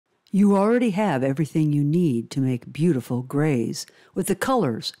You already have everything you need to make beautiful grays with the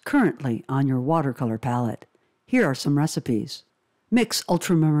colors currently on your watercolor palette. Here are some recipes. Mix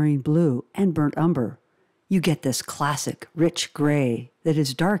Ultramarine Blue and Burnt Umber. You get this classic, rich gray that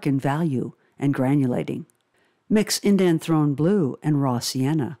is dark in value and granulating. Mix Indanthrone Blue and Raw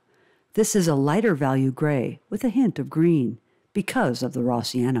Sienna. This is a lighter value gray with a hint of green because of the raw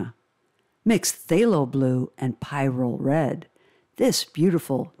sienna. Mix Phthalo Blue and Pyrrol Red. This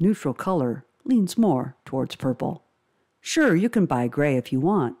beautiful neutral color leans more towards purple. Sure, you can buy gray if you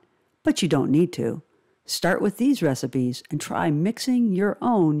want, but you don't need to. Start with these recipes and try mixing your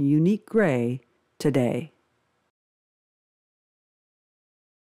own unique gray today.